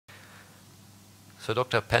So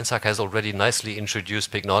Dr. Pensack has already nicely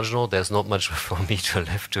introduced pycnogenol. There's not much for me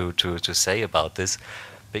to say about this.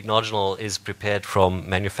 Pycnogenol is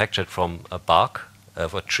manufactured from a bark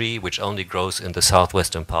of a tree which only grows in the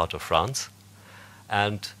southwestern part of France.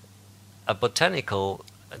 And a botanical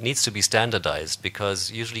needs to be standardized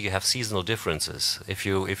because usually you have seasonal differences. If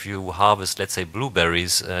you harvest, let's say,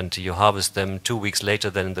 blueberries and you harvest them 2 weeks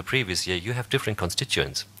later than in the previous year, you have different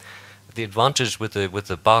constituents. The advantage with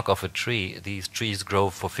the bark of a tree, these trees grow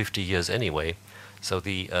for 50 years anyway. So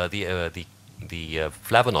the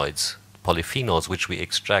flavonoids, polyphenols, which we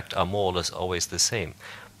extract are more or less always the same.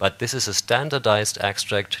 But this is a standardized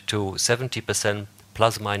extract to 70%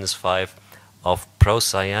 plus minus 5 of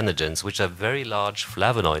procyanogens, which are very large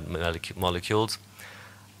flavonoid molecules.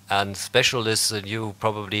 And specialists, and you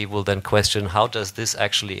probably will then question, how does this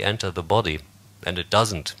actually enter the body? And it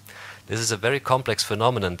doesn't. This is a very complex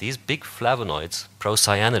phenomenon. These big flavonoids,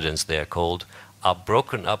 procyanogens they are called, are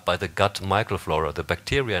broken up by the gut microflora. The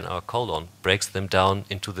bacteria in our colon breaks them down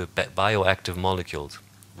into the bioactive molecules,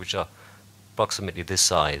 which are approximately this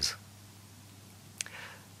size.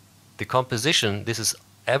 The composition,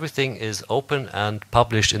 everything is open and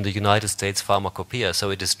published in the United States Pharmacopoeia, so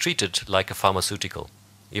it is treated like a pharmaceutical,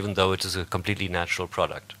 even though it is a completely natural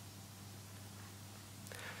product.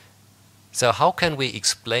 So how can we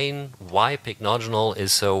explain why pycnogenol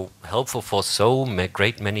is so helpful for so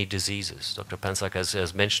great many diseases? Dr. Pensack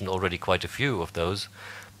has mentioned already quite a few of those,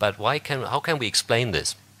 but how can we explain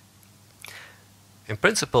this? In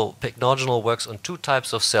principle, pycnogenol works on two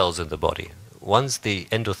types of cells in the body. One's the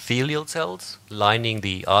endothelial cells lining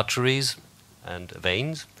the arteries and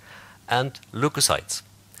veins, and leukocytes.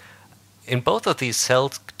 In both of these cell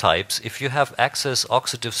types, if you have excess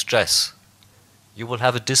oxidative stress, you will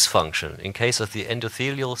have a dysfunction. In case of the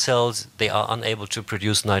endothelial cells, they are unable to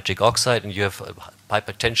produce nitric oxide and you have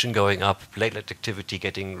hypertension going up, platelet activity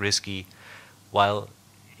getting risky, while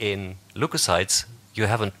in leukocytes, you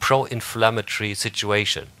have a pro-inflammatory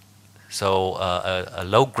situation. So a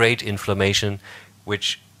low-grade inflammation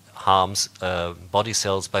which harms body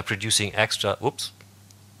cells by producing extra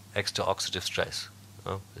oxidative stress.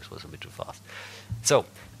 Oh, this was a bit too fast. So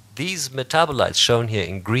these metabolites shown here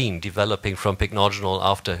in green developing from pycnogenol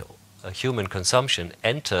after human consumption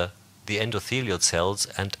enter the endothelial cells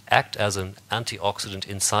and act as an antioxidant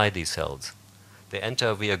inside these cells. They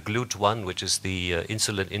enter via GLUT1, which is the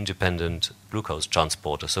insulin-independent glucose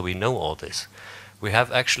transporter. So we know all this. We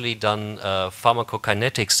have actually done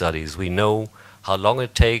pharmacokinetic studies. We know how long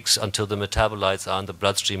it takes until the metabolites are in the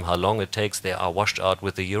bloodstream, how long it takes they are washed out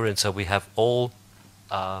with the urine. So we have all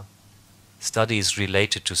studies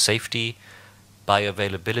related to safety,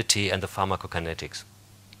 bioavailability, and the pharmacokinetics.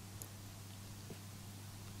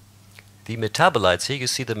 The metabolites, here you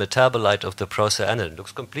see the metabolite of the procyanidin. It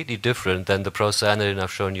looks completely different than the procyanidin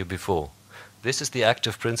I've shown you before. This is the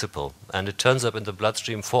active principle, and it turns up in the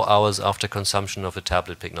bloodstream 4 hours after consumption of a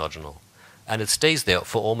tablet pycnogenol. And it stays there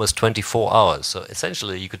for almost 24 hours. So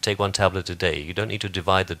essentially, you could take 1 tablet a day. You don't need to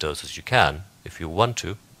divide the doses. You can, if you want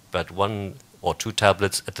to, but 1 or 2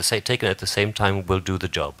 tablets taken at the same time will do the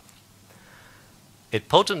job. It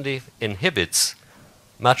potently inhibits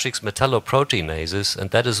matrix metalloproteinases,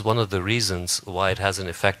 and that is one of the reasons why it has an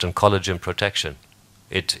effect on collagen protection.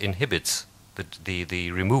 It inhibits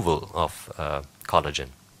the removal of collagen.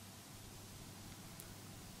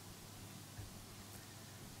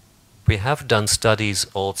 We have done studies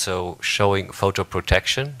also showing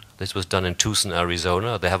photoprotection. This was done in Tucson,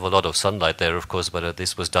 Arizona. They have a lot of sunlight there, of course, but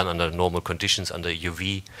this was done under normal conditions, under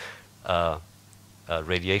UV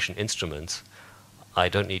radiation instruments. I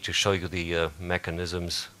don't need to show you the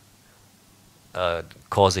mechanisms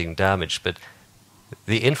causing damage, but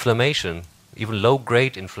the inflammation, even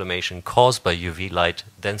low-grade inflammation caused by UV light,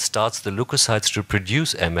 then starts the leukocytes to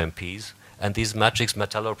produce MMPs, and these matrix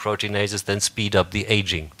metalloproteinases then speed up the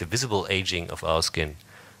aging, the visible aging of our skin.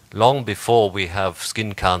 Long before we have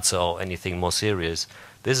skin cancer or anything more serious,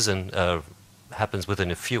 this is happens within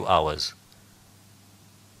a few hours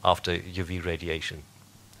after UV radiation.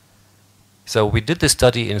 So we did this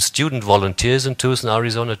study in student volunteers in Tucson,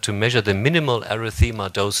 Arizona, to measure the minimal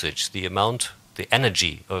erythema dosage, the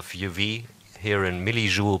energy of UV here in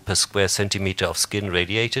millijoule per square centimeter of skin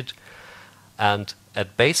radiated. And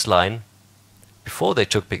at baseline, before they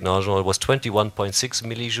took pycnogenol, it was 21.6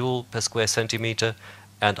 millijoule per square centimeter,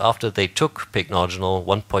 and after they took pycnogenol,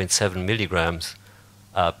 1.7 milligrams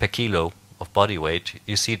per kilo of body weight,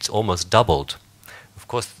 you see it's almost doubled. Of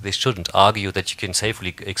course, they shouldn't argue that you can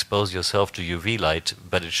safely expose yourself to UV light,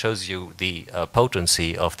 but it shows you the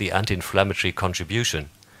potency of the anti-inflammatory contribution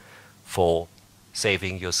for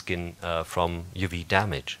saving your skin from UV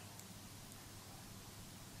damage.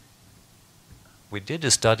 we did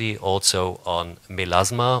a study also on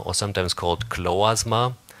melasma, or sometimes called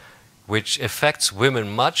cloasma, which affects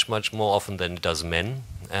women much, much more often than it does men.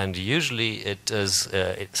 And usually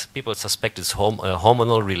people suspect it's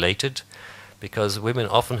hormonal related, because women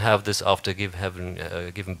often have this after having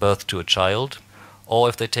given birth to a child, or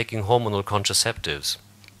if they're taking hormonal contraceptives.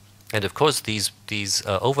 And of course, these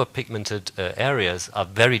overpigmented areas are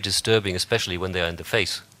very disturbing, especially when they are in the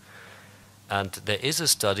face. And there is a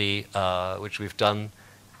study which we've done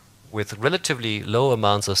with relatively low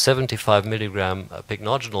amounts of 75 milligram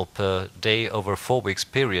pycnogenol per day over a 4 weeks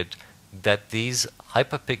period, that these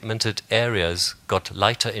hyperpigmented areas got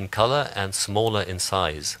lighter in color and smaller in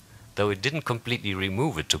size. Though it didn't completely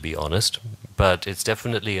remove it, to be honest, but it's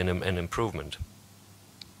definitely an improvement.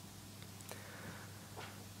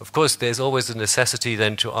 Of course, there's always a necessity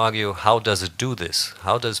then to argue, how does it do this?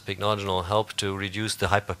 How does pycnogenol help to reduce the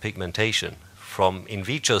hyperpigmentation? From in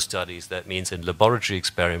vitro studies, that means in laboratory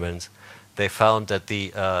experiments, they found that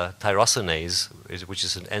the tyrosinase, which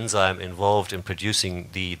is an enzyme involved in producing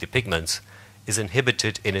the pigments, is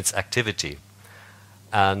inhibited in its activity.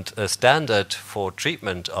 And a standard for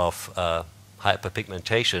treatment of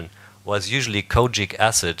hyperpigmentation was usually kojic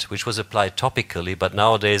acid, which was applied topically, but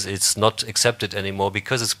nowadays it's not accepted anymore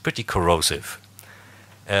because it's pretty corrosive.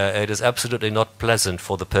 It is absolutely not pleasant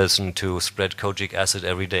for the person to spread kojic acid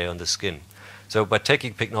every day on the skin. So by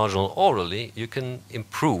taking pycnogenol orally, you can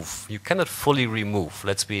improve. You cannot fully remove.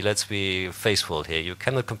 Let's be faithful here. You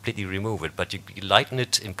cannot completely remove it, but you lighten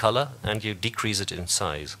it in color and you decrease it in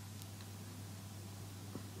size.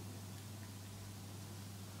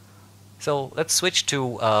 So let's switch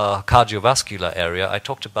to cardiovascular area. I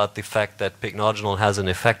talked about the fact that pycnogenol has an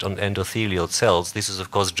effect on endothelial cells. This is,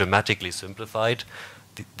 of course, dramatically simplified.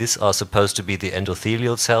 These are supposed to be the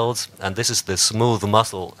endothelial cells, and this is the smooth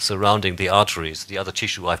muscle surrounding the arteries. The other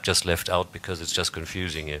tissue I've just left out because it's just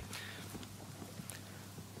confusing here.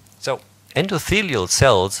 So endothelial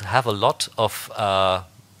cells have a lot of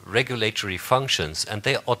regulatory functions, and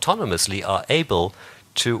they autonomously are able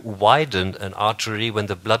to widen an artery when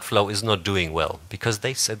the blood flow is not doing well, because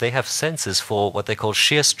they have senses for what they call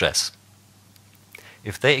shear stress.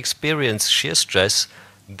 If they experience shear stress,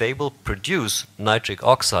 they will produce nitric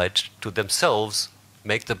oxide to themselves,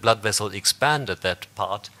 make the blood vessel expand at that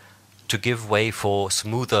part to give way for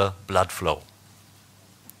smoother blood flow.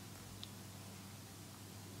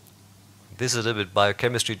 This is a little bit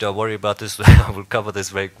biochemistry, don't worry about this, I will cover this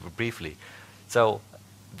very briefly. So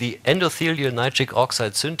the endothelial nitric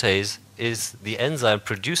oxide synthase is the enzyme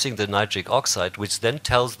producing the nitric oxide, which then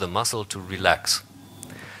tells the muscle to relax.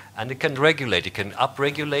 And it can regulate, it can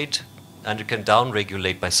upregulate, and it can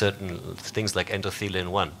downregulate by certain things like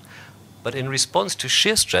endothelin-1. But in response to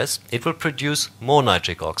shear stress, it will produce more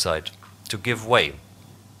nitric oxide to give way.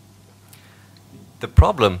 The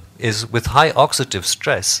problem is with high oxidative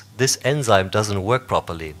stress, this enzyme doesn't work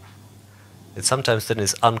properly. It sometimes then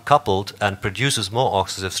is uncoupled and produces more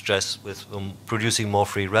oxidative stress with producing more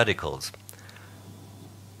free radicals.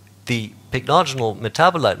 The pycnogenol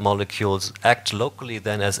metabolite molecules act locally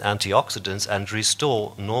then as antioxidants and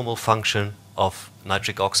restore normal function of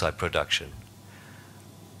nitric oxide production.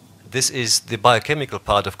 This is the biochemical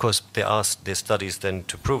part. Of course, there's studies then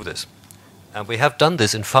to prove this. And we have done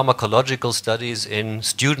this in pharmacological studies in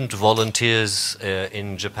student volunteers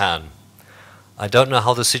in Japan. I don't know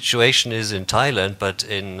how the situation is in Thailand, but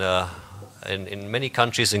in many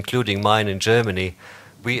countries, including mine in Germany,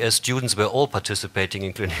 we as students were all participating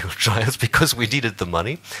in clinical trials because we needed the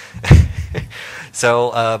money.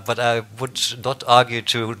 So, but I would not argue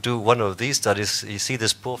to do one of these studies. You see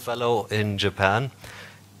this poor fellow in Japan.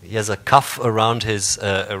 He has a cuff around his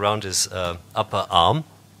upper arm,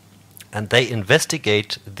 and they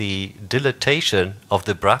investigate the dilatation of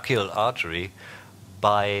the brachial artery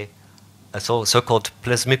by a so-called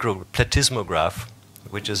plethysmograph,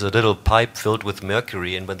 which is a little pipe filled with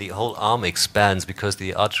mercury, and when the whole arm expands because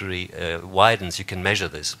the artery widens, you can measure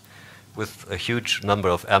this with a huge number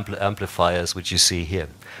of amplifiers, which you see here.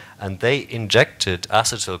 And they injected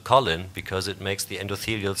acetylcholine because it makes the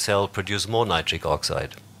endothelial cell produce more nitric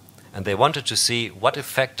oxide. And they wanted to see what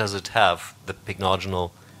effect does it have, the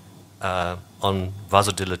pycnogenol, on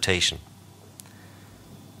vasodilatation.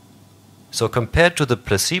 So compared to the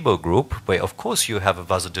placebo group, where of course you have a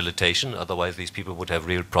vasodilatation, otherwise these people would have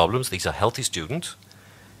real problems, these are healthy students,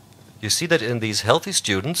 you see that in these healthy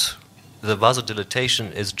students, the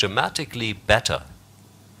vasodilatation is dramatically better.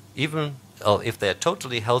 Even if they're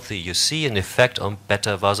totally healthy, you see an effect on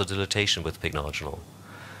better vasodilatation with pycnogenol.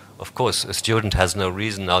 Of course, a student has no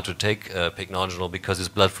reason now to take pycnogenol because his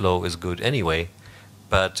blood flow is good anyway,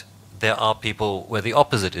 but there are people where the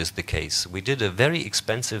opposite is the case. We did a very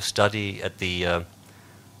expensive study at the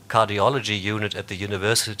cardiology unit at the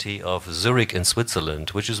University of Zurich in Switzerland,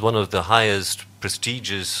 which is one of the highest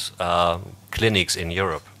prestigious clinics in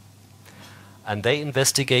Europe. And they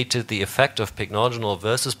investigated the effect of pycnogenol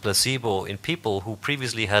versus placebo in people who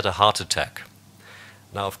previously had a heart attack.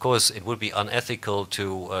 Now, of course, it would be unethical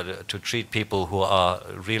to treat people who are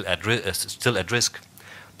still at risk,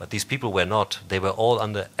 but these people were not. They were all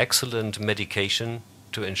under excellent medication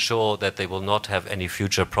to ensure that they will not have any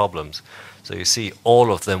future problems. So you see,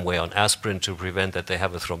 all of them were on aspirin to prevent that they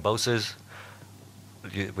have a thrombosis.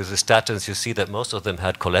 With the statins, you see that most of them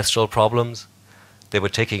had cholesterol problems. They were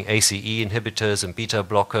taking ACE inhibitors and beta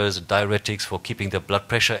blockers and diuretics for keeping their blood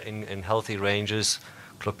pressure in healthy ranges,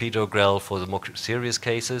 clopidogrel for the more serious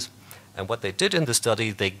cases. And what they did in the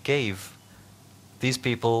study, they gave these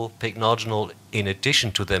people pycnogenol in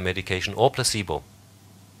addition to their medication or placebo.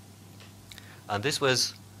 And this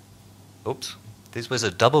was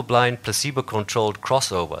a double-blind, placebo-controlled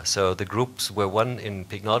crossover. So the groups were one in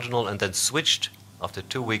pycnogenol and then switched after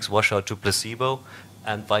 2 weeks washout to placebo,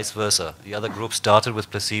 and vice versa. The other group started with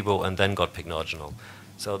placebo and then got pycnogenol.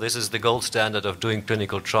 So this is the gold standard of doing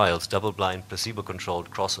clinical trials, double-blind, placebo-controlled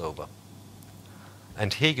crossover.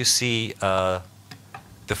 And here you see the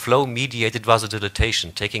flow-mediated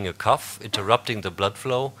vasodilatation, taking a cuff, interrupting the blood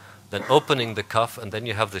flow, then opening the cuff, and then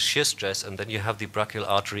you have the shear stress, and then you have the brachial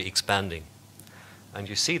artery expanding. And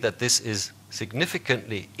you see that this is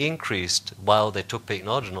significantly increased while they took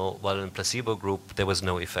pycnogenol, while in placebo group there was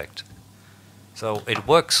no effect. So it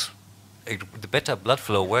works. The better blood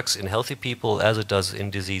flow works in healthy people as it does in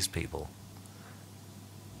diseased people.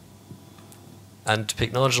 And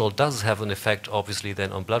pycnogenol does have an effect, obviously,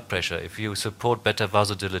 then on blood pressure. If you support better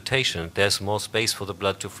vasodilatation, there's more space for the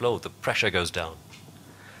blood to flow. The pressure goes down.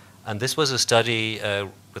 And this was a study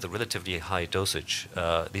with a relatively high dosage.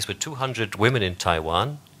 These were 200 women in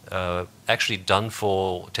Taiwan, actually done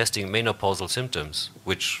for testing menopausal symptoms,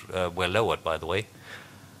 which were lowered, by the way.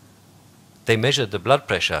 They measured the blood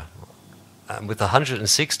pressure. With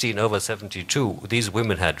 116/72, these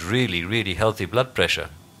women had really, really healthy blood pressure.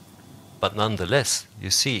 But nonetheless, you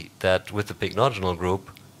see that with the pycnogenol group,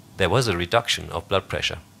 there was a reduction of blood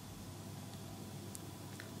pressure.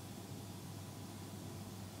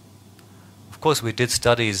 Of course, we did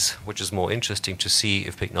studies, which is more interesting to see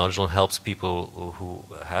if pycnogenol helps people who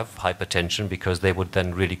have hypertension, because they would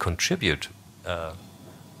then really contribute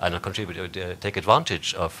take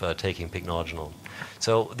advantage of taking pycnogenol.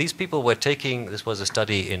 So these people were taking, this was a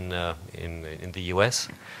study in the US,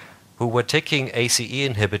 who were taking ACE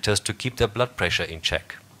inhibitors to keep their blood pressure in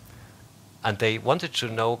check. And they wanted to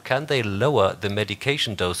know, can they lower the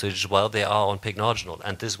medication dosage while they are on pycnogenol?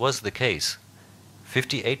 And this was the case.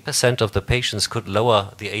 58% of the patients could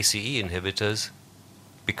lower the ACE inhibitors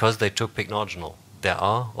because they took pycnogenol. There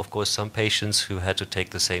are, of course, some patients who had to take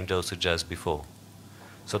the same dosage as before.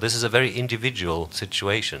 So this is a very individual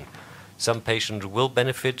situation. Some patients will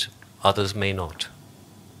benefit, others may not.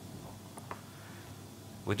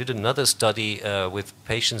 We did another study with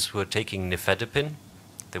patients who were taking nifedipine.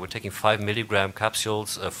 They were taking 5 milligram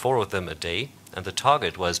capsules, 4 of them a day, and the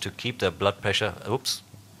target was to keep their blood pressure,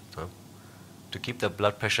 to keep their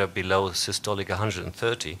blood pressure below systolic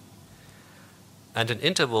 130. And in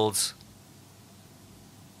intervals,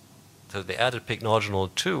 so they added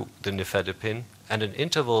pycnogenol to the nifedipine, and in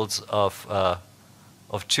intervals of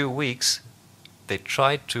 2 weeks, they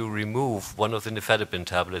tried to remove one of the nifedipine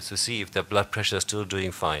tablets to see if their blood pressure is still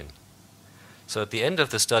doing fine. So at the end of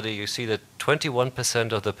the study, you see that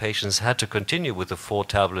 21% of the patients had to continue with the 4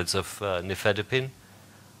 tablets of nifedipine,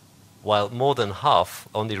 while more than half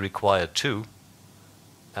only required 2,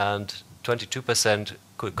 and 22%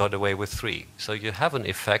 got away with 3. So you have an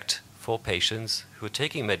effect for patients who are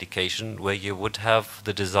taking medication where you would have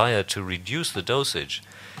the desire to reduce the dosage.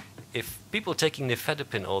 If people taking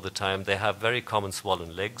nifedipine all the time, they have very common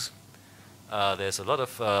swollen legs. There's a lot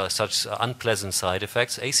of such unpleasant side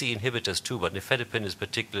effects. ACE inhibitors too, but nifedipine is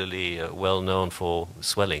particularly well known for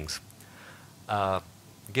swellings.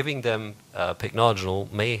 Giving them pycnogenol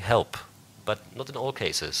may help, but not in all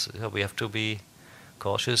cases. We have to be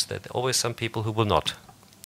cautious that there are always some people who will not.